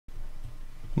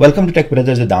Welcome to Tech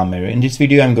Brothers with Amir. In this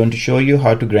video, I'm going to show you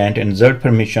how to grant insert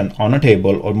permission on a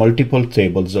table or multiple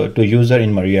tables to user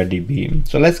in MariaDB.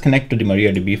 So let's connect to the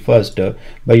MariaDB first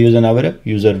by using our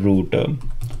user root.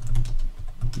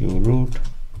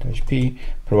 Uroot-p,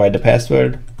 provide the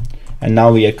password, and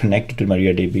now we are connected to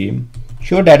MariaDB.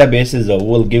 Show databases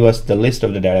will give us the list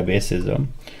of the databases.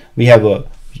 We have a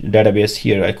database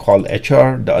here I call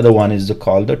HR, the other one is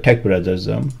called the Tech Brothers.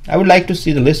 I would like to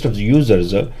see the list of the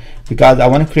users because I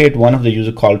want to create one of the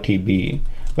user called TB,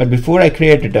 but before I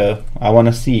create it I want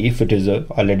to see if it is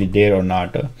already there or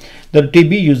not. The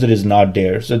TB user is not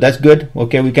there, so that's good.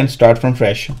 Okay, we can start from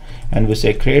fresh and we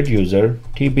say create user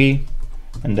TB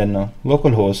and then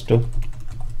localhost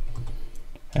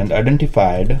and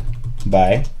identified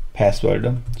by password.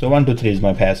 So 123 is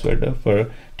my password for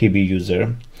TB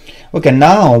user. Okay,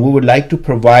 now we would like to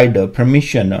provide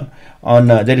permission on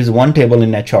there is one table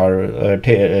in HR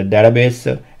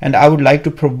database, and I would like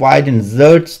to provide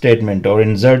insert statement or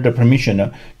insert the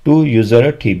permission to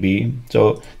user TB.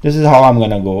 So this is how I'm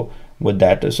gonna go with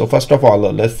that. So first of all,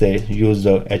 let's say use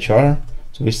HR.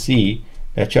 So we see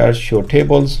HR show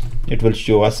tables. It will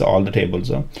show us all the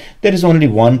tables. There is only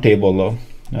one table,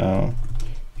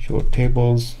 show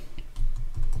tables,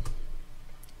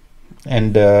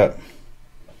 and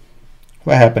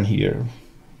what happened here,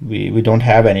 we don't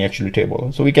have any actually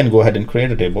table, so we can go ahead and create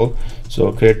a table.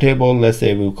 So create table, let's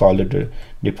say we'll call it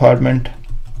department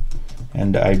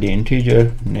and the ID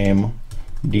integer, name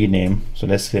dname. So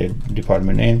let's say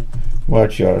department name,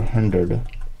 what's your 100.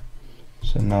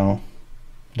 So now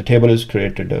the table is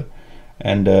created,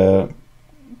 and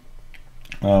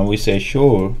we say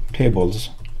show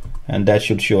tables, and that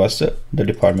should show us the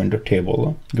department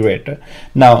table. Great.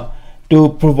 Now to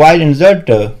provide insert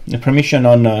permission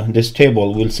on this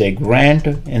table, we'll say grant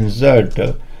insert,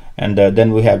 and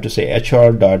then we have to say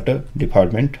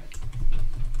hr.department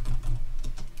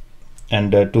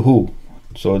and to who.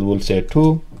 So we'll say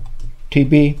to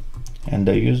TB and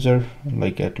the user,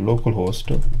 like at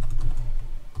localhost.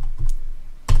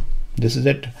 This is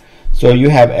it. So you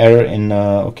have error in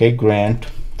okay, grant,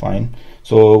 fine.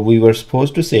 So we were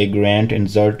supposed to say grant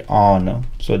insert on,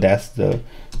 so that's the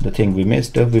thing we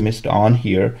missed. We missed on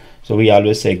here. So we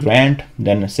always say grant,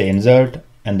 then say insert,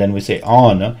 and then we say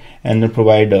on, and then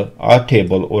provide a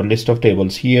table or list of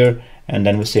tables here, and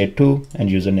then we say to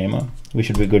and username. We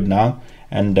should be good now,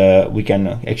 and we can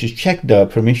actually check the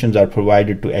permissions are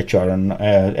provided to HR and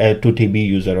to TB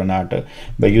user or not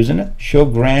by using show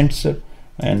grants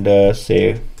and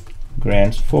say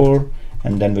grants for,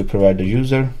 and then we provide the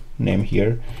user name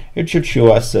here. It should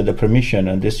show us the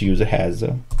permission this user has.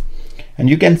 And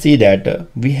you can see that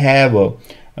we have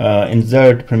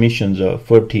insert permissions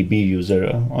for TB user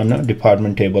on a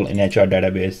department table in HR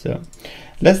database.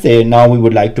 Let's say now we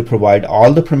would like to provide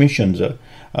all the permissions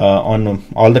on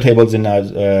all the tables in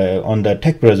on the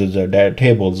Tech Brothers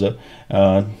tables,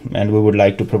 and we would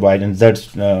like to provide insert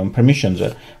permissions.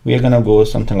 We are gonna go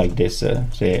something like this.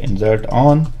 Say insert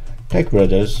on Tech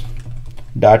Brothers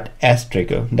dot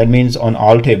asterisk. That means on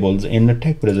all tables in the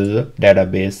Tech Brothers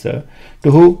database.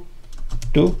 To who?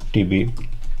 To TB,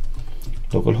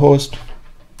 localhost,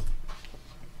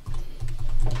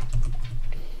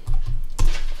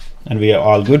 and we are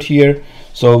all good here.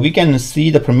 So we can see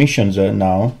the permissions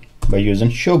now by using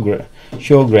show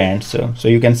grants. So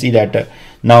you can see that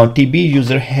now TB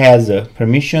user has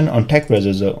permission on Tech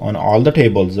Brothers on all the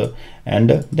tables, and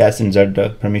that's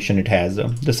insert permission it has.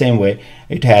 The same way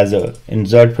it has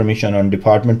insert permission on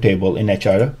department table in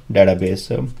HR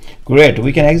database. Great,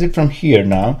 we can exit from here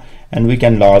now, and we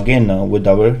can log in with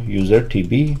our user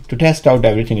TB to test out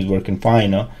everything is working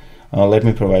fine. Let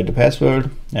me provide the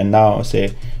password, and now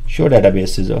say show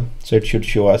databases. So it should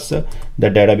show us the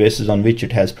databases on which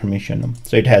it has permission.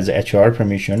 So it has HR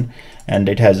permission, and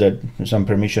it has some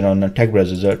permission on Tech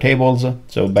Brothers tables.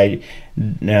 So by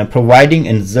providing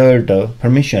insert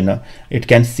permission, it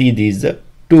can see these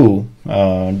two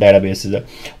databases.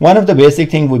 One of the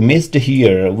basic thing we missed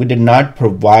here, we did not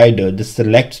provide the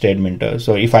select statement.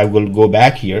 So if I will go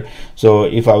back here, so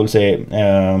if I will say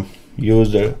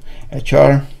use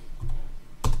HR,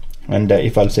 and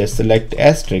if I'll say select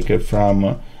asterisk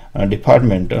from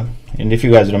department, and if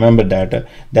you guys remember that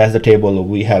that's the table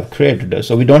we have created.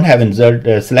 So we don't have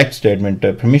insert select statement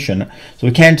permission, so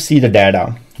we can't see the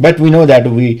data, but we know that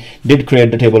we did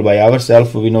create the table by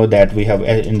ourselves. We know that we have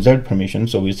insert permission,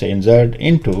 so we say insert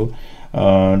into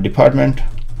department,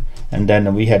 and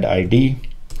then we had ID.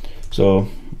 So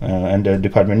and the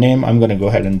department name, I'm going to go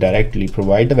ahead and directly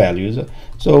provide the values.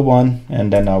 So 1,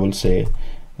 and then I will say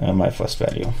my first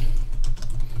value.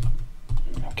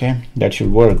 Okay, that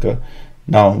should work.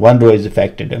 Now one row is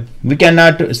affected. We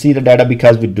cannot see the data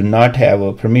because we do not have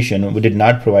a permission. We did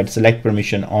not provide select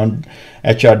permission on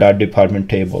HR.department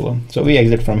table. So we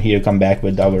exit from here, come back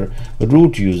with our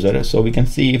root user, so we can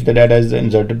see if the data is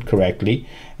inserted correctly,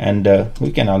 and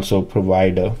we can also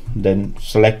provide the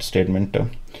select statement.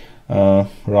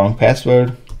 Wrong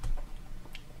password.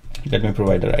 Let me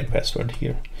provide the right password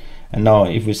here. And now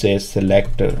if we say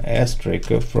select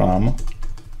asterisk from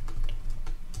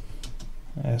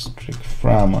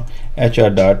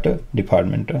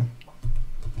HR.department,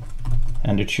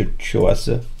 and it should show us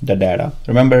the data.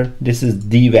 Remember, this is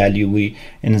the value we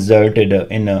inserted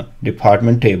in a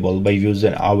department table by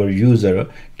using our user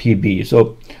TB.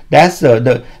 So that's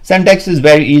the syntax is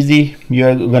very easy.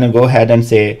 You're going to go ahead and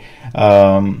say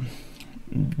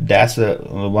that's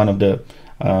one of the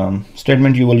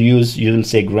statement you will use. You will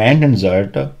say grant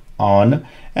insert on,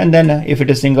 and then if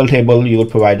it is single table, you will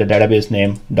provide the database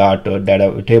name dot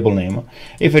data table name.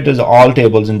 If it is all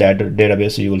tables in that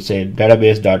database, you will say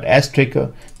database dot asterisk,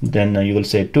 then you will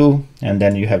say 2, and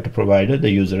then you have to provide the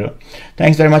user.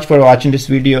 Thanks very much for watching this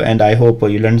video, and I hope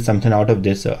you learned something out of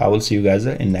this. I will see you guys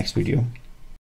in next video.